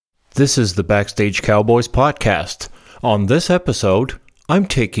This is the Backstage Cowboys podcast. On this episode, I'm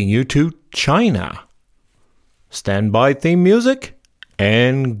taking you to China. Stand by theme music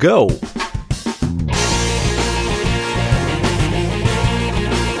and go.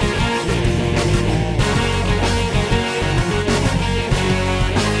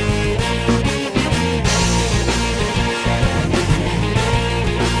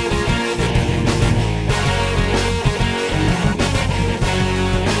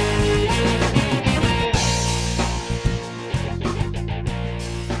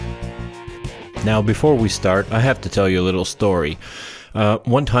 Now, before we start, I have to tell you a little story.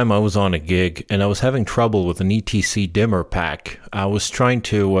 One time I was on a gig, and I was having trouble with an ETC dimmer pack. I was trying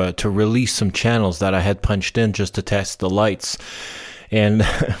to release some channels that I had punched in just to test the lights. And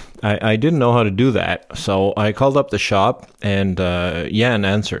I didn't know how to do that, so I called up the shop, and Jan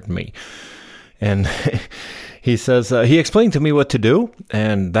answered me. And he says, he explained to me what to do,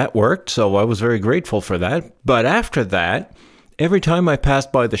 and that worked, so I was very grateful for that. But after that, every time I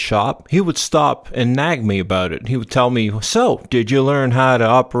passed by the shop, he would stop and nag me about it. He would tell me, "So, did you learn how to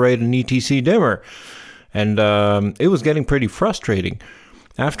operate an ETC dimmer?" And it was getting pretty frustrating.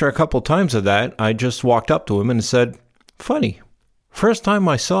 After a couple times of that, I just walked up to him and said, "Funny, first time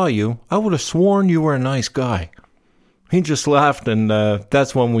I saw you, I would have sworn you were a nice guy." He just laughed, and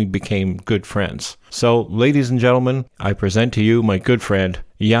that's when we became good friends. So, ladies and gentlemen, I present to you my good friend,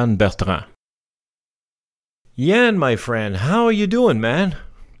 Jan Bertrand. Jan, my friend, how are you doing, man?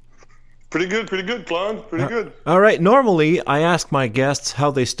 Pretty good, Claude. Pretty good. All right, normally I ask my guests how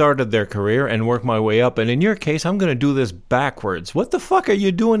they started their career and work my way up, and in your case, I'm going to do this backwards. What the fuck are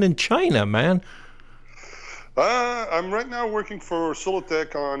you doing in China, man? I'm right now working for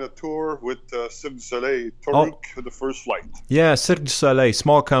Solotech on a tour with Cirque du Soleil, Tourouk, the first flight. Yeah, Cirque du Soleil,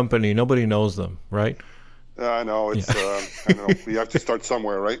 small company. Nobody knows them, right? I know. It's, I know. You have to start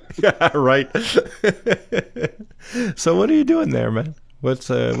somewhere, right? Yeah, right. So what are you doing there, man? What's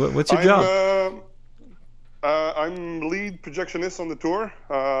your job? I'm lead projectionist on the tour.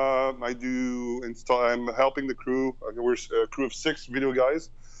 I'm helping the crew. We're a crew of 6 video guys.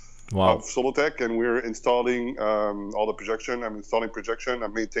 Wow. Of Solotech, and we're installing all the projection. I'm installing projection.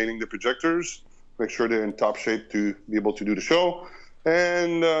 I'm maintaining the projectors, make sure they're in top shape to be able to do the show.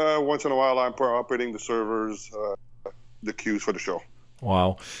 And once in a while, I'm operating the servers, the queues for the show.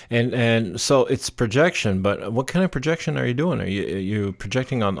 Wow. And so it's projection, but what kind of projection are you doing? Are you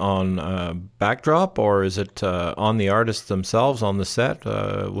projecting on backdrop, or is it on the artists themselves on the set?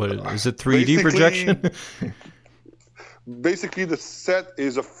 Is it 3D projection? Basically, the set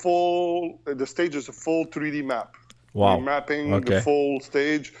is the stage is a full 3D map. Wow. We're mapping the full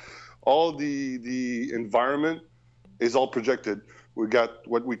stage. All the environment is all projected. We got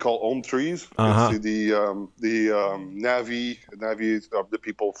what we call ohm trees. Uh-huh. The Navi of the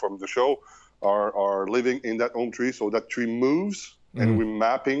people from the show are living in that ohm tree. So that tree moves, and we're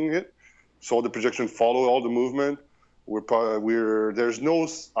mapping it. So the projection follow all the movement. There's no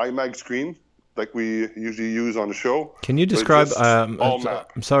IMAG screen like we usually use on the show. Can you describe?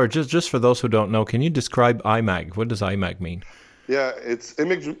 I'm sorry, just for those who don't know, can you describe IMAG? What does IMAG mean? Yeah, it's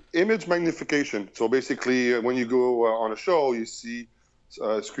image magnification. So basically, when you go on a show, you see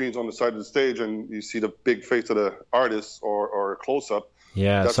screens on the side of the stage, and you see the big face of the artist or a close-up.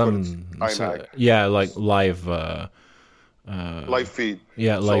 Yeah, that's IMAG. Like live. Live feed.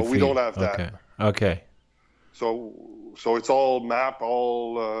 Yeah, live feed. So we don't have that. Okay. So it's all map,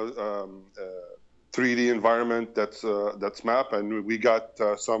 all 3D environment that's map, and we got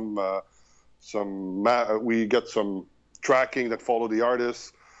we got some tracking that follow the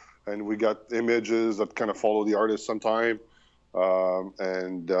artists, and we got images that kind of follow the artist sometime,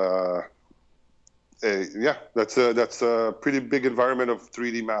 that's a pretty big environment of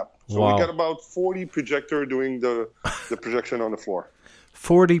 3D map. So wow. We got about 40 projector doing the projection on the floor.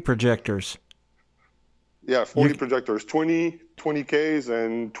 40 projectors. Yeah, 40 projectors, 20Ks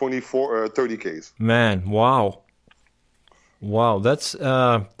and 30Ks. Man, wow, that's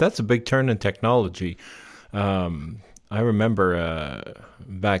a big turn in technology. I remember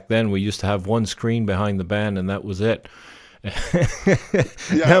back then we used to have one screen behind the band, and that was it.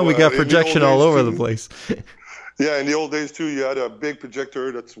 Now we got projection all over the place. Yeah, in the old days too, you had a big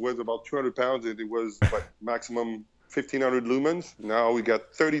projector that was about 200 pounds, and it was maximum 1,500 lumens. Now we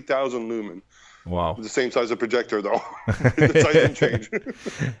got 30,000 lumen. Wow. The same size of projector, though. The size didn't change.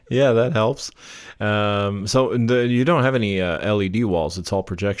 Yeah, that helps. So you don't have any LED walls. It's all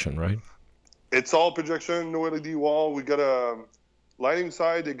projection, right? It's all projection, no LED wall. We got a lighting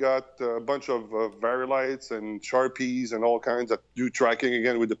side. They got a bunch of Vari lights and Sharpies and all kinds that do tracking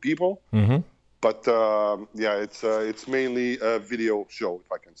again with the people. Mm-hmm. But yeah, it's mainly a video show,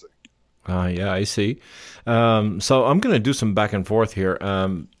 if I can say. Yeah, I see. So I'm going to do some back and forth here.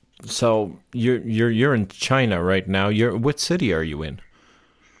 So you're in China right now. What city are you in?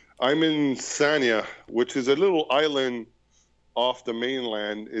 I'm in Sanya, which is a little island off the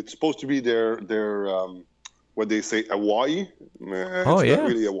mainland. It's supposed to be their what they say, Hawaii. It's Yeah. not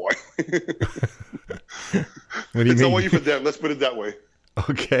really Hawaii. What do you It's mean? Hawaii for them. Let's put it that way.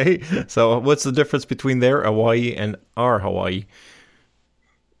 Okay. So what's the difference between their Hawaii and our Hawaii?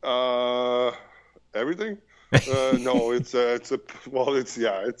 Everything? No, it's a well, it's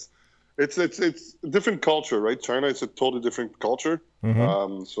a different culture, right? China is a totally different culture.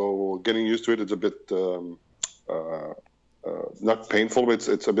 So getting used to it is a bit not painful, but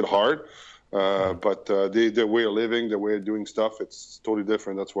it's a bit hard. But their way of living, their way of doing stuff, it's totally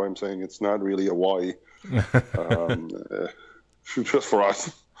different. That's why I'm saying it's not really Hawaii, just for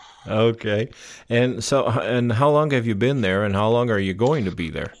us. Okay. And how long have you been there, and how long are you going to be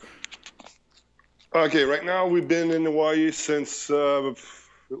there? Okay, right now we've been in Hawaii since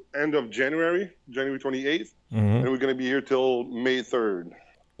end of January 28th, and we're going to be here till May 3rd.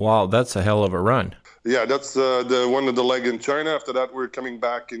 Wow, that's a hell of a run. Yeah, that's the one of the leg in China. After that, we're coming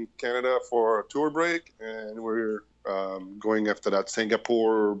back in Canada for a tour break, and we're going after that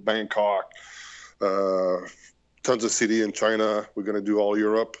Singapore, Bangkok, tons of city in China. We're going to do all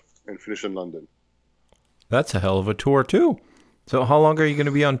Europe and finish in London. That's a hell of a tour too. So how long are you going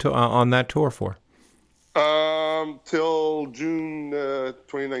to be on that tour for? Till June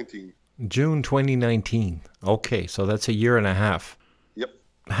 2019. June 2019. Okay, so that's a year and a half. Yep.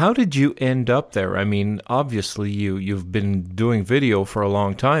 How did you end up there? I mean, obviously you've been doing video for a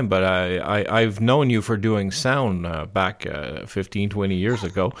long time, but I've known you for doing sound back 15, 20 years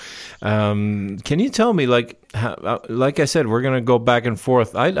ago. Can you tell me, like I said, we're going to go back and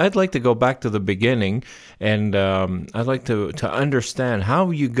forth. I'd like to go back to the beginning, and I'd like to understand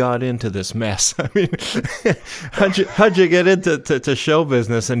how you got into this mess. I mean, how'd you get into to show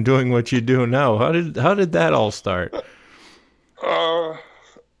business and doing what you do now? How did that all start?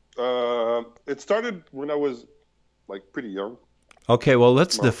 It started when I was like pretty young. Okay, well,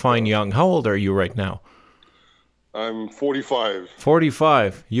 let's define young. How old are you right now? I'm 45.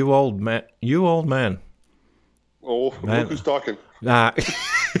 45. You old man. You old man. Oh, Man. look who's talking. Ah.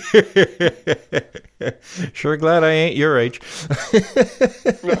 Sure glad I ain't your age.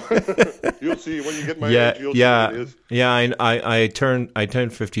 You'll see when you get my age. You'll see what it is. Yeah. I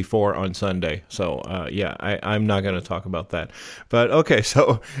turned 54 on Sunday, so I'm not going to talk about that. But okay,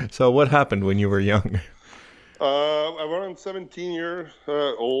 so what happened when you were young? Around 17 years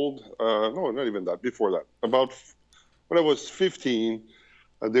old. No, not even that. Before that, about when I was 15,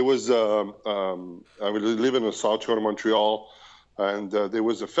 there was I was living in South Shore of Montreal, and there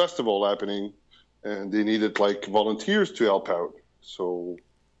was a festival happening, and they needed like volunteers to help out. So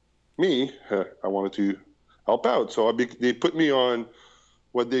me, I wanted to help out. So they put me on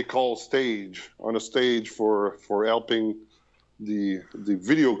what they call a stage for helping the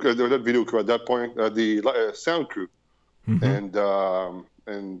video, not video crew at that point, the sound crew. And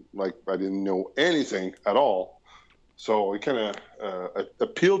like I didn't know anything at all. So it kind of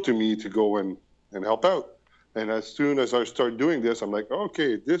appealed to me to go and help out. And as soon as I start doing this, I'm like,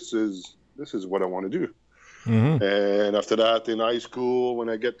 okay, this is what I want to do. And after that, in high school, when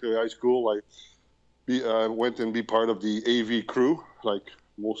I get to high school, I went and be part of the AV crew, like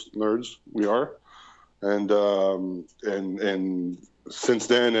most nerds we are. And since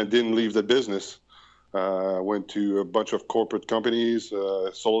then, I didn't leave the business. Went to a bunch of corporate companies,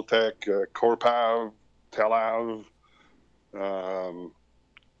 Solotech, Corpav, Telav,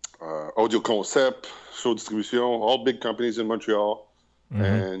 Audio Concept, Show Distribution, all big companies in Montreal,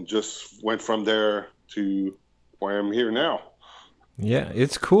 and just went from there to where I'm here now. Yeah,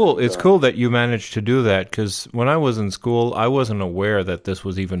 it's cool. It's cool that you managed to do that, because when I was in school, I wasn't aware that this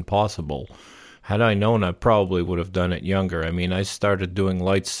was even possible. Had I known, I probably would have done it younger. I mean, I started doing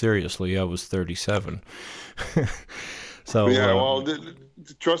lights seriously. I was 37. So yeah, well,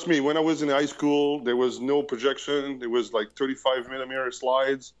 trust me, when I was in high school, there was no projection. There was like 35 millimeter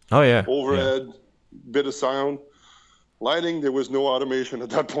slides. Oh yeah, overhead, bit of sound. Lighting, there was no automation at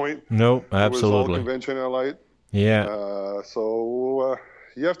that point. No, absolutely. It was all conventional light. Yeah. So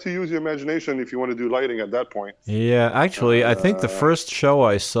you have to use your imagination if you want to do lighting at that point. Yeah, actually, I think the first show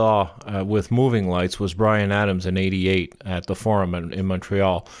I saw with moving lights was Bryan Adams in '88 at the Forum in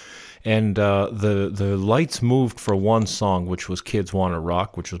Montreal. And the lights moved for one song, which was Kids Wanna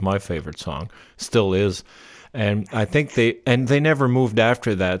Rock, which was my favorite song, still is. And I think they never moved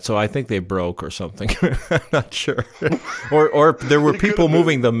after that, so I think they broke or something. I'm not sure, or there were It could people have been.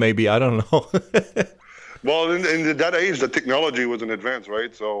 moving them. Maybe I don't know. Well, in that age, the technology was in advance,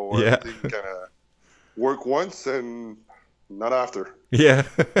 right? So Yeah. everything kind of work once and not after. Yeah,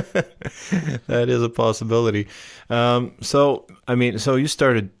 that is a possibility. So, I mean, so you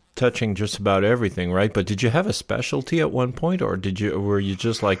started touching just about everything, right? But did you have a specialty at one point, or were you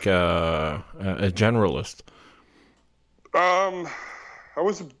just like a generalist? Um, I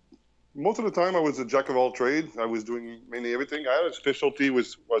was most of the time I was a jack of all trades. I was doing mainly everything. I had a specialty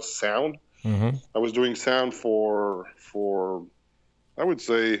was sound. Mm-hmm. I was doing sound for I would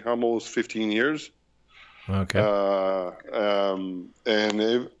say almost 15 years. Okay.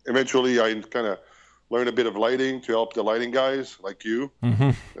 Eventually I kind of learned a bit of lighting to help the lighting guys like you.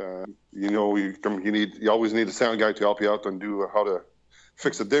 Mm-hmm. You always need a sound guy to help you out and do how to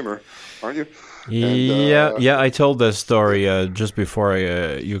fix a dimmer, aren't you? Yeah. I told that story just before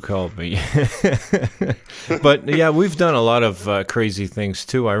you called me. But yeah, we've done a lot of crazy things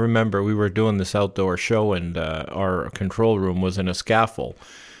too. I remember we were doing this outdoor show, and our control room was in a scaffold.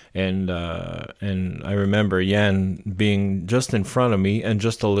 And I remember Jan being just in front of me and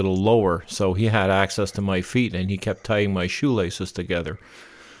just a little lower, so he had access to my feet, and he kept tying my shoelaces together.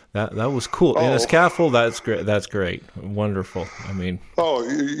 That was cool. In a scaffold, that's great. That's great. Wonderful. I mean,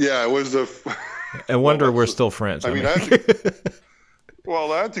 yeah, it was the. I wonder we're still friends. I had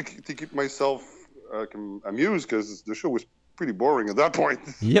to keep myself amused because the show was pretty boring at that point.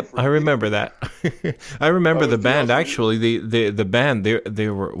 Yep, I remember that. I remember the band. awesome. Actually, the band they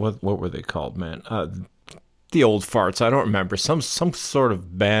were what were they called, man? The old farts. I don't remember. Some sort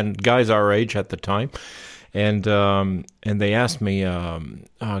of band, guys our age at the time, and they asked me,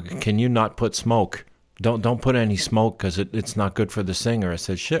 "Can you not put smoke? Don't put any smoke because it's not good for the singer." I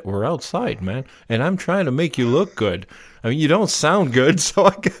said, "Shit, we're outside, man, and I'm trying to make you look good. I mean, you don't sound good, so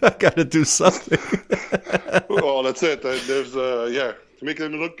I got to do something." Well, that's it. There's to make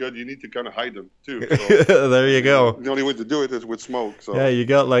them look good, you need to kind of hide them too. So There you go. the only way to do it is with smoke. So Yeah, you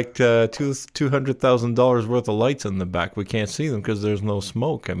got like $200,000 worth of lights in the back. We can't see them because there's no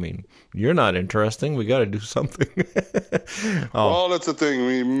smoke. I mean, you're not interesting. We got to do something. Well, that's the thing. I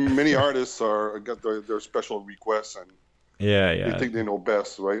mean, many artists got their special requests, and they think they know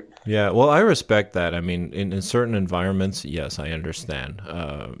best, right? Yeah, well, I respect that. I mean, in certain environments, yes, I understand.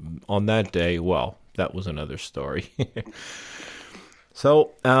 On that day, well, that was another story.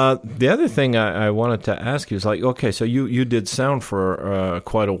 So the other thing I wanted to ask you is like, okay, so you did sound for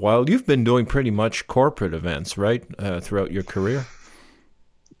quite a while. You've been doing pretty much corporate events, right, throughout your career?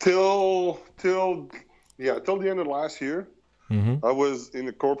 Till the end of last year, Mm-hmm. I was in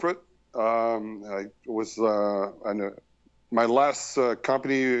the corporate. I was my last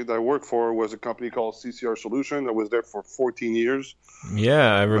company that I worked for was a company called CCR Solution. I was there for 14 years.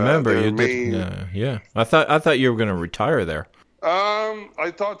 Yeah, I remember their you main- did. Yeah, I thought you were going to retire there.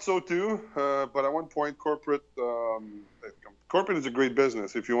 I thought so too, but at one point, corporate is a great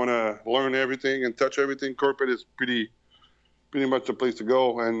business. If you want to learn everything and touch everything, corporate is pretty much the place to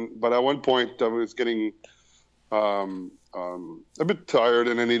go. But at one point, I was getting a bit tired,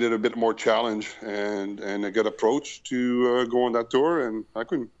 and I needed a bit more challenge. And I got approached to go on that tour, and I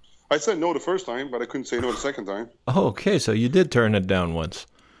couldn't. I said no the first time, but I couldn't say no the second time. Oh, okay, so you did turn it down once.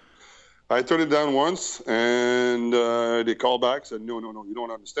 I turned it down once, and they called back, said, no, you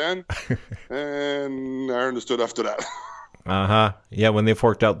don't understand. And I understood after that. Uh-huh. Yeah, when they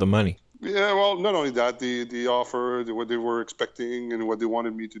forked out the money. Yeah, well, not only that, the offer, what they were expecting and what they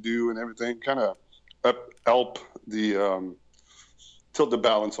wanted me to do and everything kind of help tilt the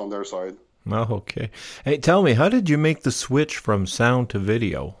balance on their side. Oh, okay. Hey, tell me, how did you make the switch from sound to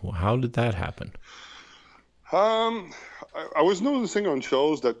video? How did that happen? I was noticing on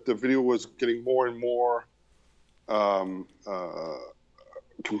shows that the video was getting more and more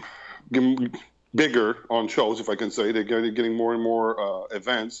bigger on shows, if I can say. They're getting more and more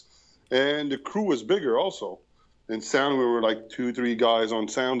events. And the crew was bigger also. In sound, we were like 2-3 guys on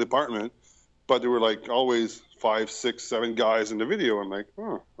sound department, but there were like always 5, 6, 7 guys in the video. I'm like,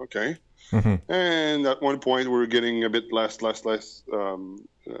 oh, okay. Mm-hmm. And at one point, we were getting a bit less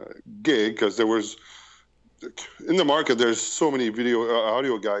gig because there was, in the market, there's so many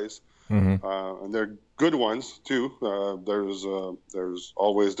audio guys, Mm-hmm. and they're good ones too. There's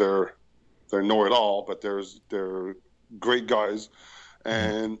always their know-it-all, but they're great guys,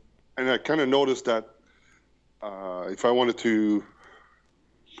 and I kind of noticed that if I wanted to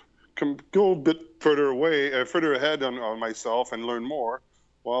go a bit further ahead on myself and learn more,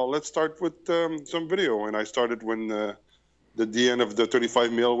 well, let's start with some video. And I started when the end of the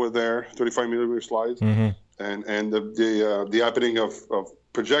 35 mil were there, 35 millimeter slides, and the happening of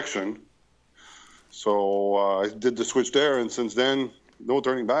projection. So I did the switch there, and since then, no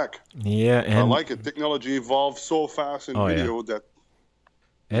turning back. Yeah, and I like it. Technology evolved so fast in video that.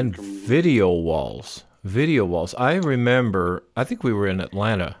 And video walls. I remember, I think we were in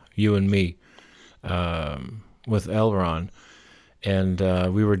Atlanta, you and me, with Elron, and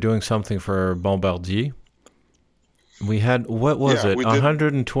we were doing something for Bombardier. We had, what was it,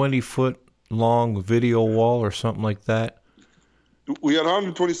 120-foot long video wall or something like that? We had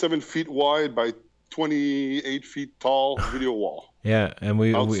 127 feet wide by 28 feet tall video wall. Yeah, and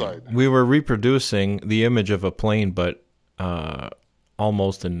we were reproducing the image of a plane, but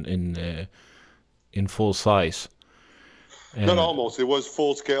almost in full size. And not almost. It was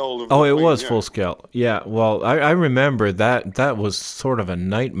full scale. It was full scale. Yeah. Well, I remember that was sort of a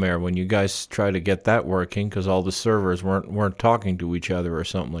nightmare when you guys tried to get that working because all the servers weren't talking to each other or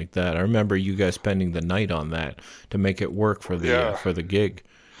something like that. I remember you guys spending the night on that to make it work for the gig.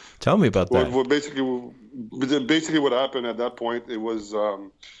 Tell me about that. Well, basically, what happened at that point, it was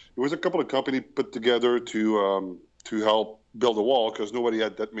a couple of companies put together to help build a wall because nobody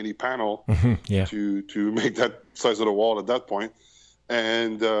had that many panel to make that size of the wall at that point.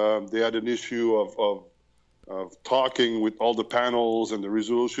 And they had an issue of talking with all the panels and the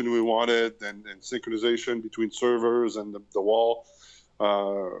resolution we wanted and synchronization between servers and the wall.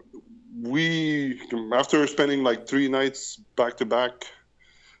 We, after spending like 3 nights back to back,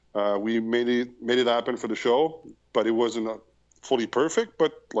 we made it happen for the show, but it wasn't fully perfect,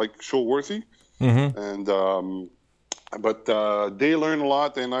 but like show worthy. And but they learned a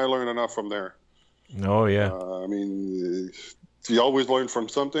lot, and I learned enough from there. Oh yeah. I mean, you always learn from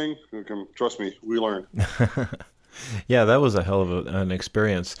something. Trust me, we learn. Yeah, that was a hell of an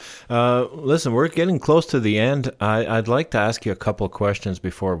experience. Listen, we're getting close to the end. I'd like to ask you a couple of questions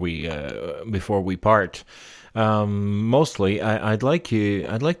before we part. Mostly, I'd like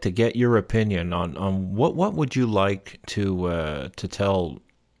to get your opinion on what would you like to tell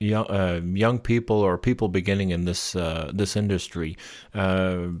young people or people beginning in this industry.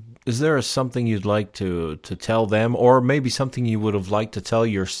 Is there something you'd like to tell them, or maybe something you would have liked to tell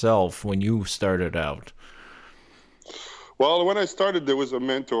yourself when you started out? Well, when I started, there was a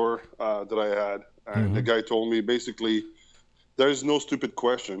mentor that I had, and the guy told me basically, there's no stupid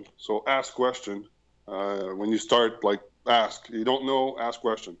question. So ask question. When you start, like, ask. You don't know, ask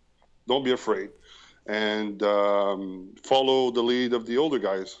question. Don't be afraid. And follow the lead of the older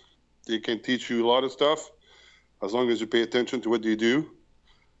guys. They can teach you a lot of stuff as long as you pay attention to what they do.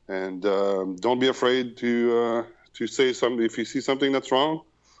 And don't be afraid to say something. If you see something that's wrong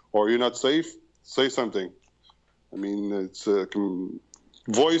or you're not safe, say something. I mean, it's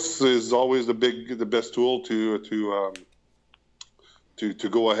voice is always the best tool to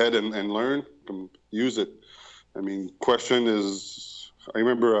go ahead and learn. Use it. I mean, question is. I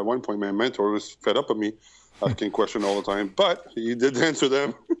remember at one point my mentor was fed up with me asking questions all the time, but he did answer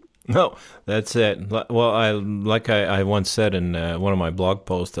them. No, that's it. Well, I once said in one of my blog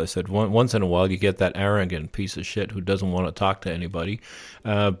posts, I said once in a while you get that arrogant piece of shit who doesn't want to talk to anybody,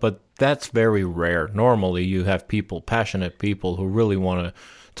 but that's very rare. Normally, you have passionate people who really want to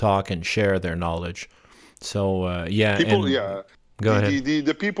talk and share their knowledge. So people, go ahead.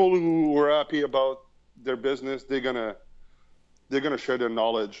 The people who are happy about their business, they're gonna share their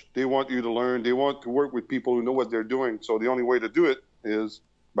knowledge. They want you to learn. They want to work with people who know what they're doing. So the only way to do it is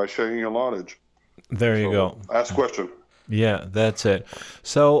by sharing your knowledge. There you go. Ask question. Yeah, that's it.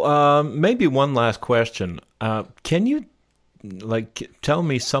 So maybe one last question. Can you tell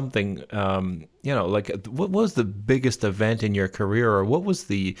me something? What was the biggest event in your career, or what was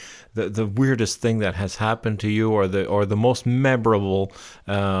the weirdest thing that has happened to you, or the most memorable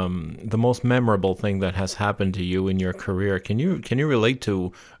thing that has happened to you in your career? Can you relate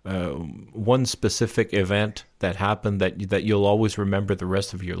to one specific event that happened that you'll always remember the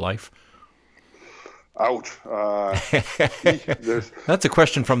rest of your life? Ouch. That's a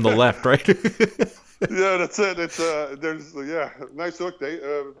question from the left, right? Yeah, that's it. It's nice hook,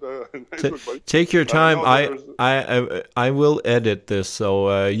 nice hook, buddy. Take your time. I will edit this,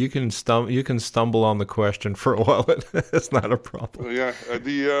 so you can stumble on the question for a while. It's not a problem. Yeah,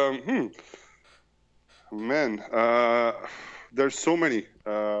 there's so many.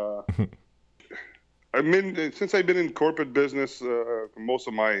 Since I've been in corporate business for most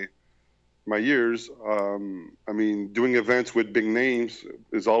of my years. Doing events with big names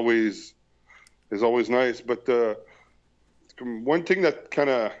is always nice. But one thing that kind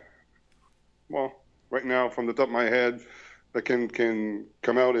of, right now from the top of my head, that can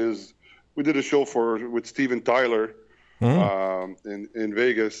come out is we did a show with Steven Tyler in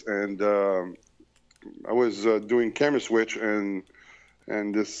Vegas, and I was doing camera switch, and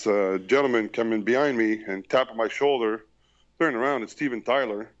this gentleman coming behind me and tapped my shoulder. Turned around, it's Steven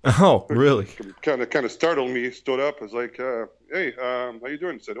Tyler. Oh, really? Kind of startled me. Stood up. I was like, "Hey, how you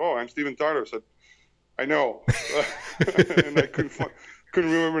doing?" He said, "Oh, I'm Steven Tyler." I said, "I know," and I couldn't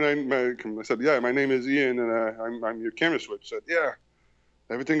remember. I said, "Yeah, my name is Ian, and I'm your camera switch." He said, "Yeah,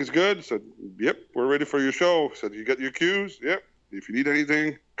 everything is good." I said, "Yep, we're ready for your show." I said, "You got your cues?" "Yep. If you need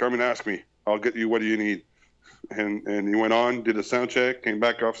anything, come and ask me. I'll get you what do you need." And he went on, did a sound check, came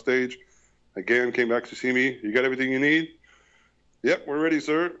back off stage, again came back to see me. "You got everything you need?" "Yep, we're ready,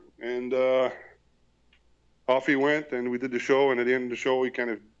 sir." And off he went, and we did the show. And at the end of the show, he kind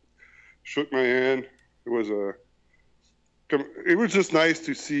of shook my hand. It was just nice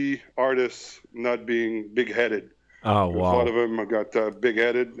to see artists not being big-headed. Oh, A wow. lot of them got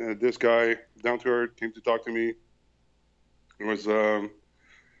big-headed. This guy, down to earth, came to talk to me. It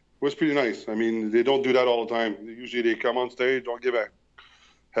was pretty nice. I mean, they don't do that all the time. Usually they come on stage, don't give a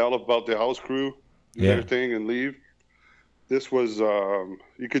hell about the house crew, do their thing, and leave. This was,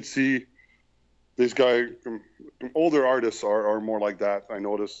 you could see this guy, older artists are more like that, I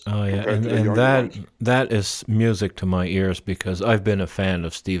noticed. Oh, yeah, compared to the and younger ones. that is music to my ears because I've been a fan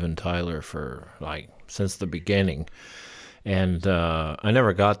of Steven Tyler for, since the beginning. And I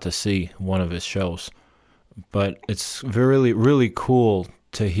never got to see one of his shows. But it's really, really cool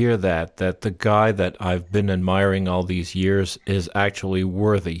to hear that the guy that I've been admiring all these years is actually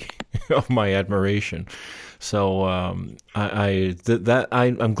worthy of my admiration. So I'm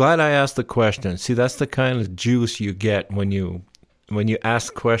glad I asked the question. See, that's the kind of juice you get when you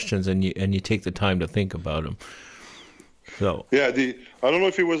ask questions and you take the time to think about them. So yeah, I don't know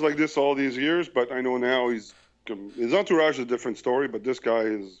if he was like this all these years, but I know now his entourage is a different story. But this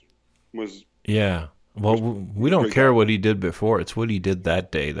guy was. Yeah. Well, we don't care what he did before. It's what he did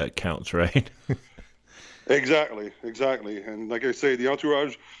that day that counts, right? Exactly. And like I say, the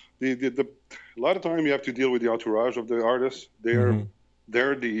entourage, a lot of time you have to deal with the entourage of the artists. They're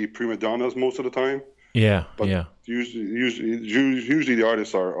the prima donnas most of the time. Yeah, but yeah. Usually the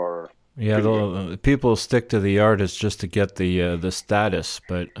artists are. Yeah, people stick to the artists just to get the status,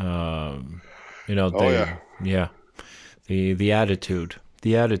 but the attitude.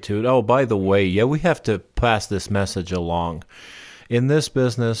 The attitude. Oh, by the way, we have to pass this message along. In this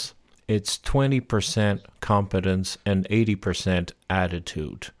business, it's 20% competence and 80%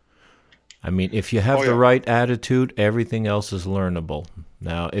 attitude. I mean, if you have the right attitude, everything else is learnable.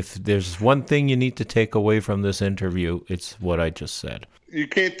 Now, if there's one thing you need to take away from this interview, it's what I just said. You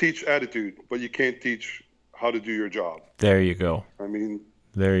can't teach attitude, but you can't teach how to do your job. There you go. I mean...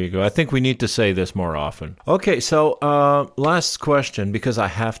 There you go. I think we need to say this more often. Okay, so last question, because I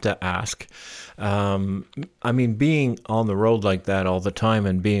have to ask. I mean, being on the road like that all the time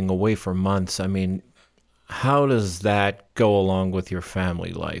and being away for months, I mean, how does that go along with your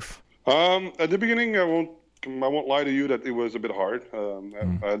family life? At the beginning, I won't lie to you that it was a bit hard.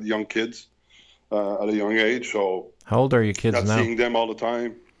 I had young kids at a young age, so... How old are your kids now? Not seeing them all the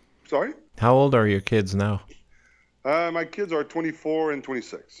time. Sorry? How old are your kids now? My kids are 24 and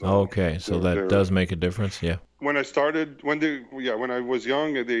 26. So okay, so that does make a difference, yeah. When I started, when I was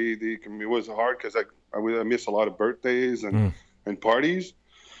young, it was hard because I missed a lot of birthdays and parties.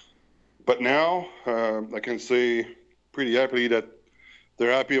 But now I can say pretty happily that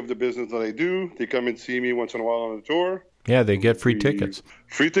they're happy of the business that I do. They come and see me once in a while on a tour. Yeah, they get free tickets.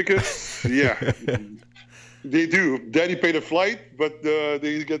 Free tickets, yeah. They do. Daddy paid a flight, but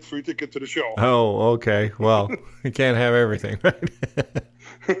they get free ticket to the show. Oh, okay. Well, you can't have everything, right?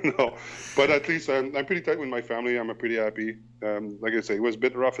 No, but at least I'm pretty tight with my family. I'm pretty happy. Like I say, it was a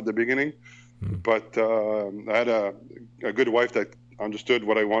bit rough at the beginning, but I had a good wife that understood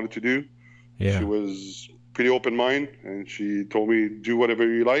what I wanted to do. Yeah. She was pretty open-minded, and she told me, do whatever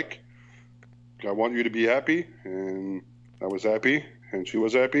you like. I want you to be happy, and I was happy, and she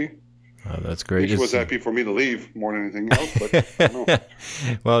was happy. Oh, that's great. She was happy for me to leave more than anything else, but I don't know.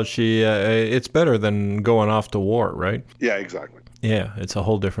 Well, it's better than going off to war, right? Yeah, exactly. Yeah, it's a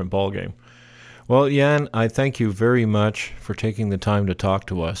whole different ballgame. Well, Jan, I thank you very much for taking the time to talk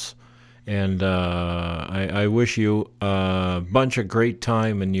to us. And I wish you a bunch of great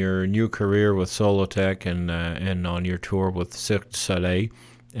time in your new career with Solotech and on your tour with Cirque du Soleil.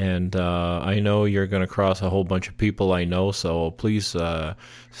 And I know you're going to cross a whole bunch of people I know, so please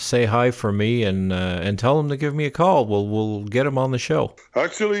say hi for me and tell them to give me a call. We'll get them on the show.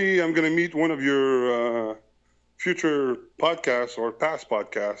 Actually, I'm going to meet one of your future podcasts or past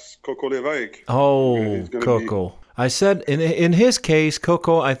podcasts, Coco Lévesque. Oh, Coco. I said in his case,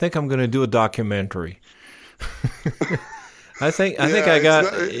 Coco, I think I'm going to do a documentary. I think I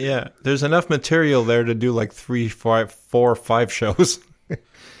got there's enough material there to do like 3, 4, 5 shows.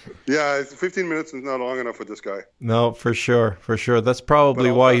 Yeah, 15 minutes is not long enough for this guy. No, for sure. That's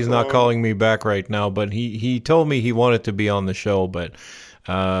probably why he's not calling me back right now. But he told me he wanted to be on the show, but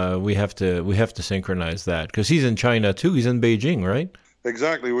we have to synchronize that because he's in China too. He's in Beijing, right?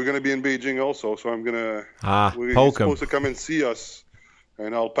 Exactly. We're going to be in Beijing also, so I'm gonna poke him. He's supposed to come and see us,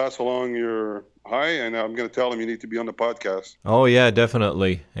 and I'll pass along your hi, and I'm going to tell him you need to be on the podcast. Oh yeah,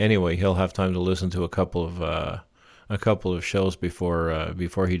 definitely. Anyway, he'll have time to listen to a couple of shows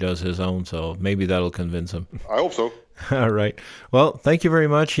before he does his own, so maybe that'll convince him. I hope so. All right. Well, thank you very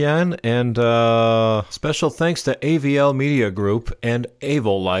much, Jan, and special thanks to AVL Media Group and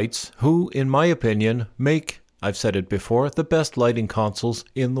Avolights, who, in my opinion, make, I've said it before, the best lighting consoles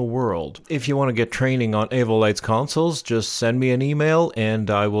in the world. If you want to get training on Avolights consoles, just send me an email and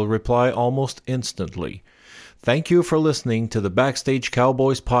I will reply almost instantly. Thank you for listening to the Backstage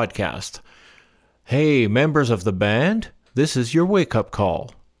Cowboys podcast. Hey, members of the band, this is your wake-up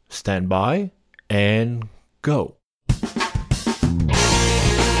call. Stand by and go.